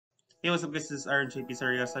Hey, what's up guys, this is RJ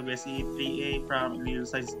Pizarro sa BSE 3A from Illinois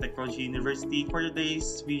Science and Technology University. For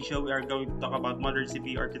today's video, we are going to talk about modern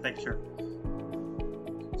CPU architecture.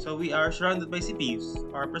 So we are surrounded by CPUs,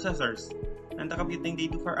 our processors, and the computing they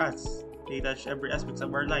do for us. They touch every aspect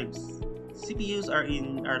of our lives. CPUs are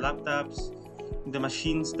in our laptops, the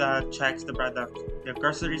machines that checks the product, the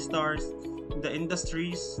grocery stores, the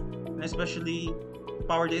industries, and especially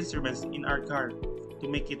power the instruments in our car to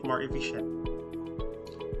make it more efficient.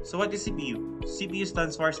 So what is CPU? CPU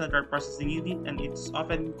stands for Central Processing Unit, and it's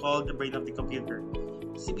often called the brain of the computer.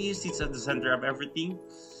 CPU sits at the center of everything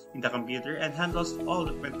in the computer and handles all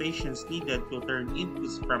the implementations needed to turn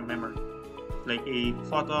inputs from memory, like a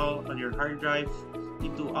photo on your hard drive,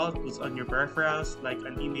 into outputs on your peripherals, like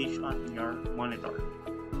an image on your monitor.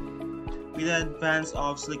 With the advance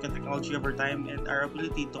of silicon technology over time and our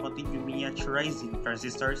ability to continue miniaturizing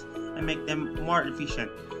transistors and make them more efficient,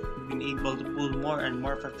 been able to pull more and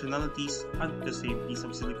more functionalities onto the same piece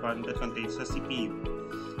of silicon that contains a CPU.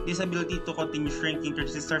 This ability to continue shrinking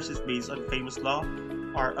transistors is based on famous law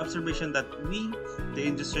or observation that we, the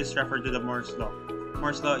industries, refer to the Moore's law.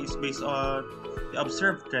 Moore's law is based on the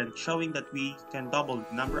observed trend showing that we can double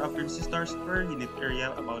the number of transistors per unit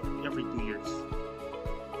area about every 2 years.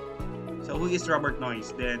 So who is Robert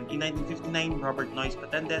Noyce? Then in 1959, Robert Noyce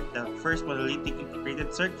patented the first monolithic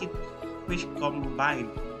integrated circuit which combined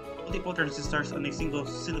multiple transistors on a single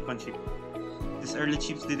silicon chip. These early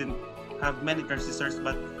chips didn't have many transistors,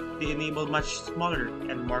 but they enabled much smaller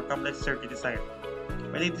and more complex circuit design.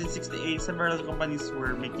 By 1968, several companies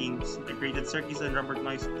were making integrated circuits, and Robert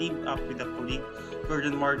Noyce teamed up with a colleague,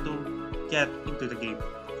 Gordon Moore, to get into the game,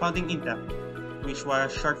 founding Intel, which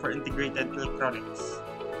was short for Integrated Electronics.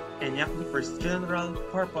 ENIAC, the first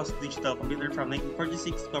general-purpose digital computer from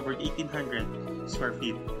 1946, covered 1,800 square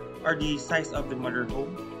feet, or the size of the mother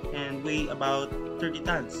home, and weigh about 30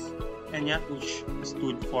 tons. ENIAC, which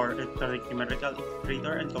stood for Electronic Numerical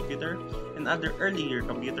Integrator and Computer, and other earlier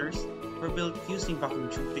computers, were built using vacuum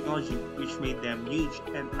tube technology, which made them huge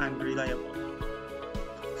and unreliable.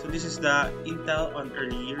 So this is the Intel on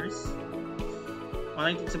early years. On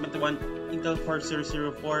 1971, Intel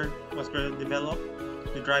 4004 was developed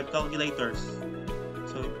to drive calculators.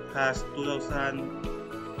 So it has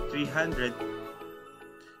 2,300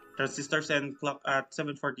 transistors and clock at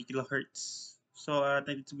 740 kilohertz. So at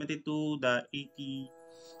 1972, the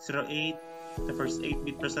 8008, the first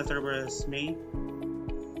 8-bit processor was made,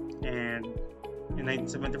 and in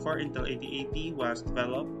 1974, Intel 8080 was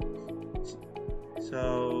developed.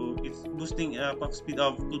 So it's boosting a clock speed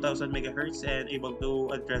of 2000 megahertz and able to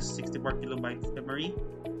address 64 kilobytes memory.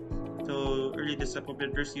 So early desktop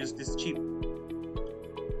computers used this chip.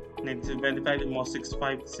 1975, the MOS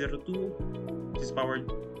 6502. This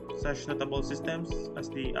powered such notable systems as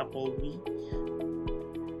the Apple II.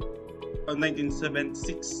 On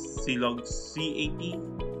 1976, Zilog C80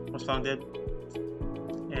 was founded,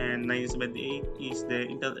 and 1978 is the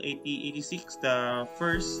Intel 8086, the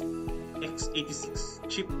first x86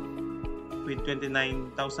 chip with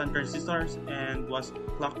 29,000 transistors and was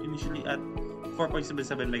clocked initially at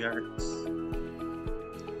 4.77 MHz.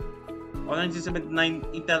 On 1979,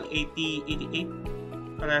 Intel 8088,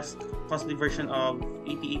 a less costly version of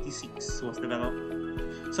 8086, was developed.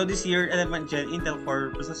 So this year, 11th Gen Intel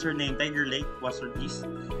Core processor named Tiger Lake was released.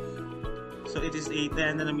 So it is a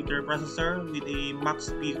 10nm processor with a max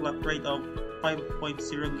peak clock rate of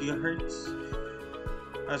 5.0 GHz,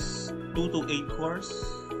 has 2 to 8 cores.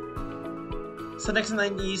 So next in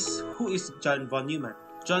line is, who is John von Neumann?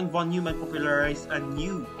 John von Neumann popularized a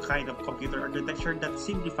new kind of computer architecture that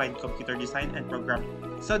simplified computer design and programming.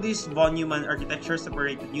 So this von Neumann architecture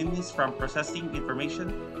separated units from processing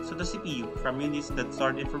information, so the CPU, from units that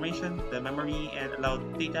stored information, the memory, and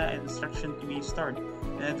allowed data and instruction to be stored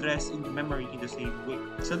and addressed in the memory in the same way.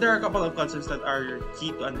 So there are a couple of concepts that are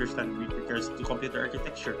key to understand with regards to computer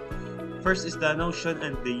architecture. First is the notion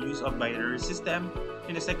and the use of binary system,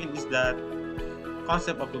 and the second is the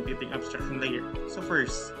concept of computing abstraction layer. So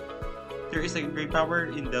first, there is a great power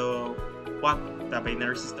in what the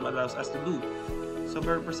binary system allows us to do. So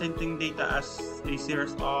we're representing data as a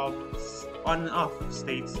series of on and off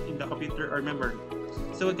states in the computer or memory.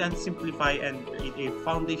 So we can simplify and create a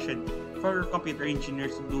foundation for computer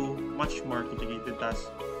engineers to do much more complicated tasks.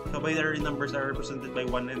 So binary numbers are represented by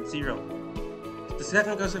 1 and 0. The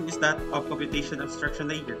second concept is that of computation abstraction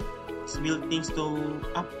layer. It's built things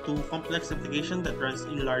up to complex application that runs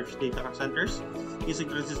in large data centers using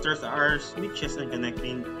transistors or switches and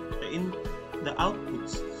connecting the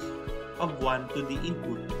outputs of one to the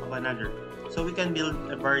input of another. So we can build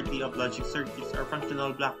a variety of logic circuits or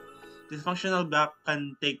functional block. This functional block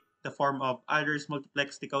can take the form of adders,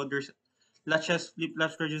 multiplex decoders, latches,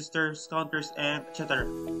 flip-flop registers, counters, and etc.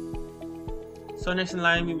 So next in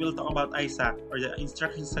line, we will talk about ISA, or the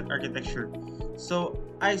Instruction Set Architecture. So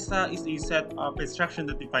ISA is a set of instructions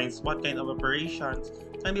that defines what kind of operations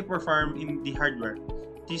can be performed in the hardware.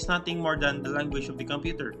 It is nothing more than the language of the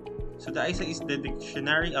computer. So the ISA is the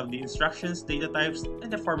dictionary of the instructions, data types, and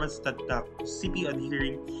the formats that the CPU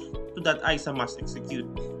adhering to that ISA must execute.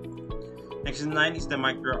 Next in line is the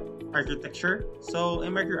microarchitecture. So a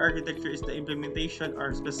microarchitecture is the implementation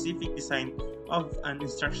or specific design of an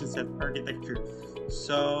instruction set architecture.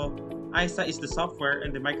 So ISA is the software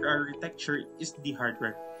and the microarchitecture is the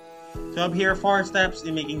hardware. So up here are 4 steps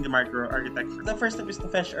in making the microarchitecture. The first step is to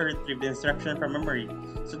fetch or retrieve the instruction from memory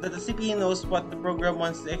so that the CPU knows what the program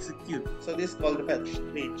wants to execute. So this is called the fetch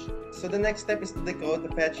stage. So the next step is to decode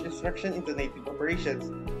the fetch instruction into native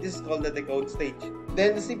operations. This is called the decode stage.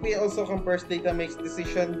 Then the CPU also compares data, makes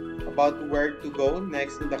decision about where to go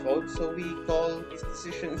next in the code. So we call these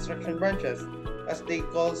decision instruction branches, as they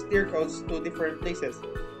call steer codes to different places.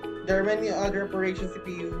 There are many other operations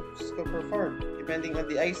CPUs can perform, depending on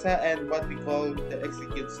the ISA and what we call the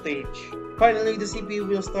execute stage. Finally, the CPU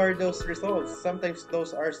will store those results. Sometimes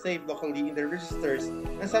those are saved locally in the registers,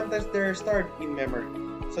 and sometimes they're stored in memory.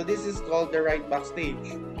 So this is called the write-back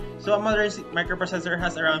stage. So a modern microprocessor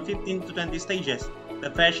has around 15 to 20 stages.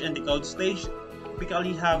 The fetch and decode stage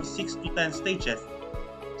typically have 6 to 10 stages.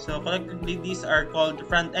 So collectively, these are called the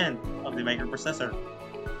front end of the microprocessor.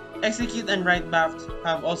 Execute and write back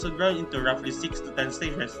have also grown into roughly 6 to 10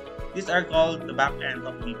 stages. These are called the back end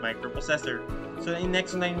of the microprocessor. So in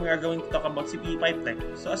next line, we are going to talk about CPU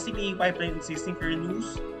pipeline. So a CPU pipeline is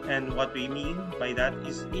asynchronous, and what we mean by that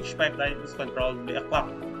is each pipeline is controlled by a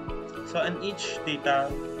clock. So and each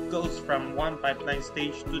data goes from one pipeline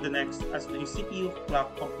stage to the next as the CPU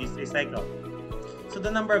clock completes a cycle. So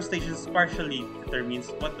the number of stages partially determines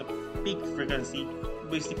what the peak frequency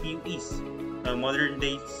of a CPU is. Now, modern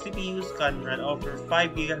day CPUs can run over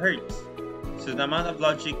 5 GHz. So the amount of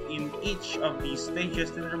logic in each of these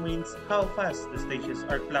stages determines how fast the stages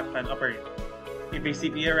or clock can operate. If a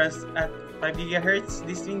CPU runs at 5 GHz,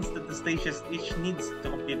 this means that the stages each needs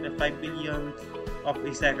to complete a 5 billionth of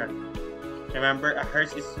a second. Remember, a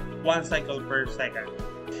hertz is 1 cycle per second.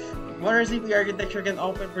 Modern CPU architecture can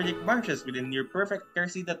often predict branches with a near-perfect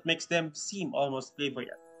accuracy that makes them seem almost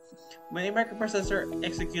clairvoyant. When a microprocessor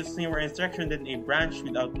executes newer instruction than a branch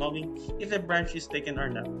without knowing if the branch is taken or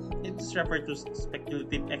not, it is referred to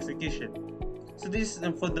speculative execution. So this is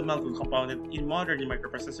a fundamental component in modern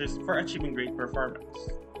microprocessors for achieving great performance.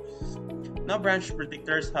 Now branch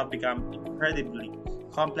predictors have become incredibly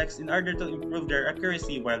complex in order to improve their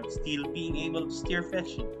accuracy while still being able to steer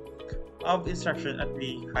fetching of instruction at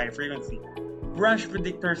a high frequency. Branch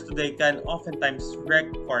predictors today can oftentimes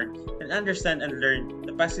record and understand and learn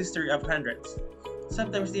the past history of hundreds,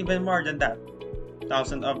 sometimes even more than that,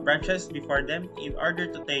 thousands of branches before them in order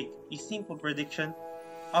to take a simple prediction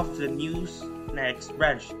of the next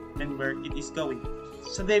branch and where it is going.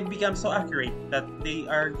 So they've become so accurate that they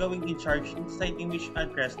are going in charge in deciding which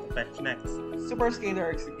address to fetch next.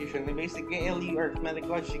 Superscalar execution, the basic ALU arithmetic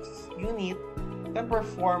logic unit, can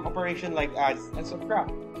perform operations like adds and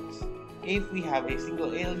subtract. If we have a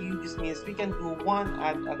single ALU, this means we can do one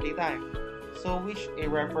add at a time, so which is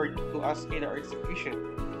referred to as scalar execution.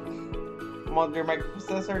 Modern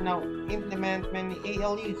microprocessors now implement many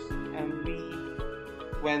ALUs, and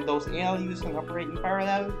when those ALUs can operate in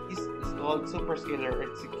parallel, this is called superscalar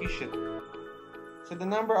execution. So the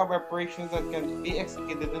number of operations that can be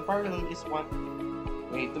executed in parallel is one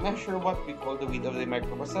way to measure what we call the width of the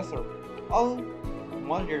microprocessor. All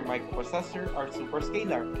modern microprocessors are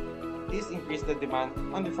superscalar. This increases the demand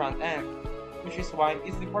on the front end, which is why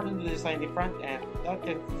it's important to design a front end that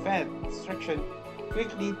can feed instruction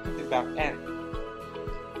quickly to the back end.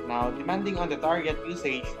 Now, depending on the target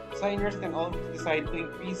usage, designers can always decide to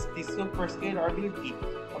increase the superscalarability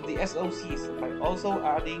of the SoCs by also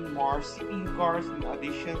adding more CPU cores in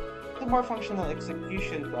addition to more functional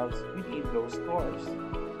execution clouds within those cores.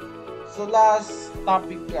 So last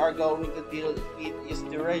topic we are going to deal with is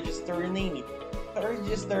the register renaming. The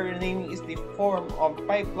register renaming is the form of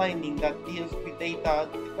pipelining that deals with data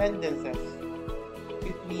dependencies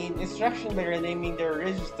between instructions by renaming their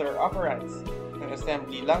register operands. An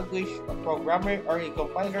assembly language, a programmer, or a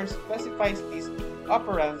compiler specifies these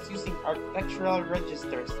operands using architectural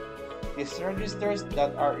registers. These registers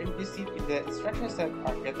that are implicit in the instruction set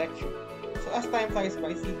architecture. So as time flies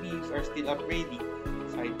by, CPUs are still upgrading.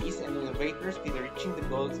 Scientists and innovators still reaching the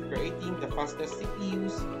goals of creating the fastest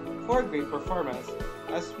CPUs for great performance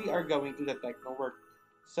as we are going to the techno work.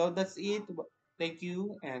 So that's it. Thank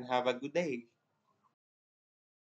you and have a good day.